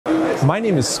My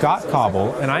name is Scott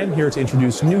Cobble, and I am here to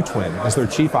introduce NewTwin as their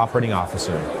Chief Operating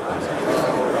Officer.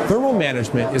 Thermal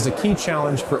management is a key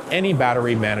challenge for any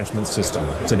battery management system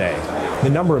today. The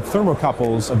number of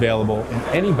thermocouples available in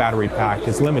any battery pack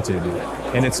is limited,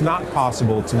 and it's not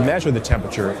possible to measure the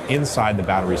temperature inside the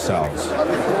battery cells.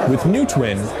 With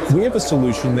NewTwin, we have a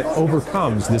solution that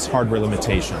overcomes this hardware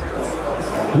limitation.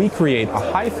 We create a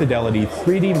high-fidelity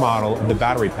 3D model of the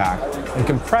battery pack and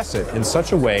compress it in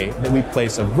such a way that we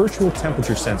place a virtual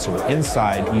temperature sensor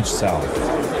inside each cell.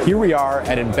 Here we are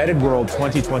at Embedded World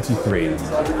 2023.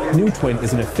 NewTwin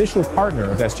is an official partner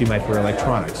of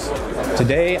STMicroelectronics.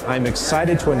 Today, I'm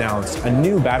excited to announce a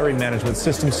new battery management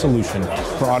system solution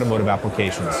for automotive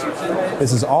applications.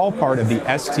 This is all part of the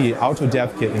ST Auto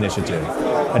Dev Kit initiative,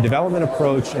 a development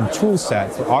approach and tool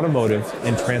set for automotive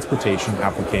and transportation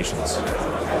applications.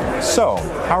 So,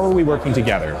 how are we working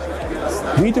together?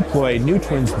 We deploy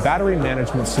NewTwin's battery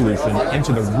management solution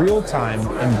into the real-time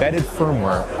embedded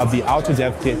firmware of the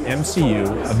AutoDevKit MCU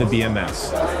of the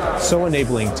BMS, so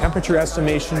enabling temperature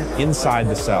estimation inside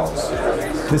the cells.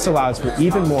 This allows for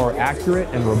even more accurate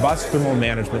and robust thermal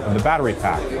management of the battery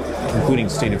pack, including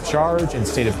state of charge and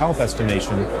state of health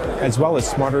estimation, as well as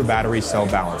smarter battery cell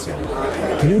balancing.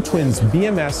 NewTwin's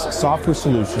BMS software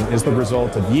solution is the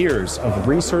result of years of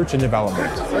research and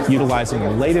development, utilizing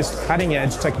the latest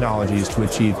cutting-edge technologies to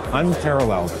achieve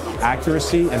unparalleled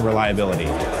accuracy and reliability.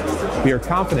 We are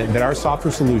confident that our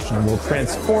software solution will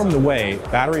transform the way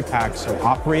battery packs are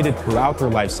operated throughout their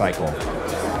life cycle,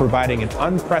 providing an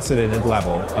unprecedented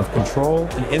level of control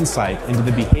and insight into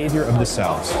the behavior of the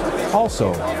cells.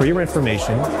 Also, for your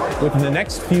information, within the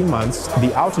next few months, the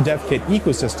AutoDevKit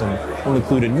ecosystem will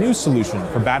include a new solution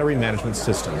for battery management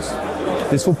systems.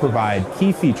 This will provide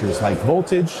key features like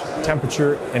voltage,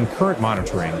 temperature, and current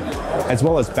monitoring, as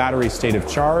well as battery state of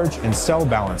charge and cell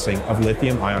balancing of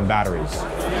lithium-ion batteries.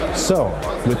 So,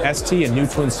 with ST and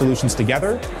NewTwin solutions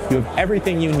together, you have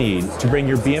everything you need to bring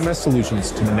your BMS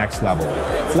solutions to the next level.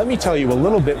 Let me tell you a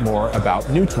little bit more about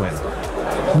NewTwin.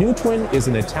 NewTwin is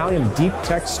an Italian deep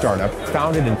tech startup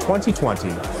founded in 2020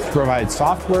 to provide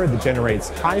software that generates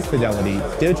high-fidelity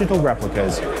digital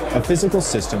replicas of physical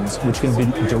systems which can be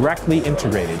directly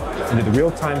integrated into the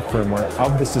real-time firmware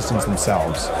of the systems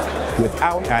themselves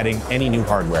without adding any new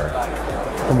hardware.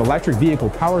 From electric vehicle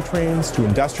powertrains to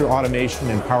industrial automation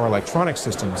and power electronic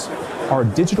systems, our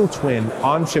digital twin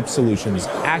on-chip solutions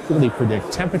accurately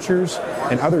predict temperatures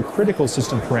and other critical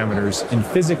system parameters in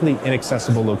physically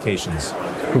inaccessible locations,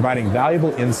 providing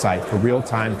valuable insight for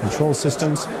real-time control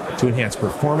systems to enhance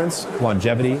performance,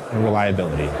 longevity, and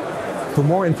reliability. For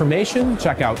more information,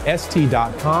 check out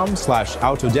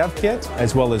st.com/autodevkit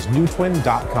as well as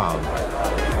newtwin.com.